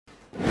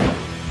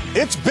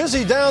It's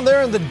busy down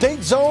there in the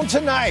date zone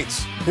tonight.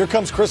 Here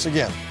comes Chris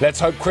again. Let's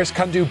hope Chris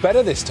can do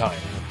better this time.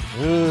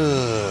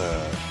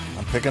 Ugh,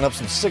 I'm picking up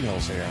some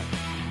signals here.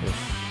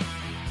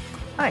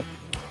 Hi,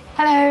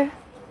 Hello.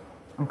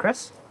 I'm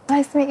Chris.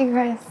 Nice to meet you,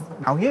 Chris.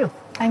 How are you?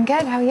 I'm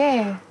good. How are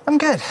you? I'm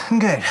good.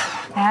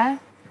 Yeah?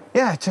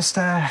 Yeah, just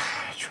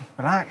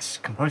relax,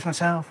 compose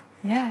myself,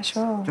 Yeah,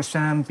 sure. just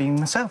being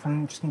myself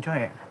and just enjoy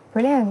it.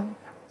 Brilliant.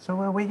 So,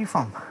 where are you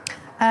from?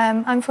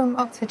 I'm from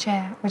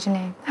Oxfordshire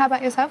originally. How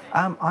about yourself?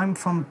 I'm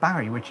from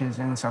Barry, which is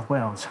in South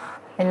Wales.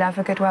 I love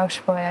a good Welsh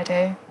boy, I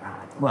do.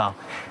 Well,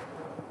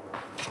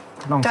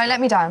 Don't let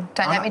me down.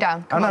 Don't let me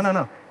down. Oh,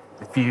 no.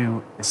 The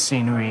view, the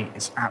scenery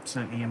is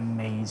absolutely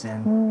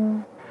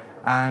amazing.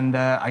 And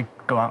I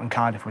go out in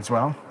Cardiff as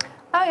well.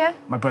 Oh, yeah?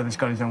 My brother's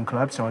got his own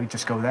club, so I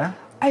just go there,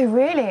 Oh,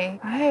 really?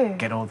 Oh.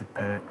 get all the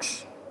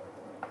perks.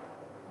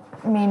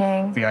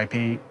 Meaning?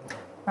 VIP,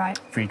 Right.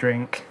 free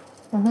drink.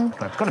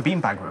 Club's got a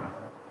beanbag room.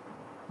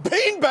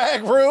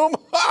 Beanbag room?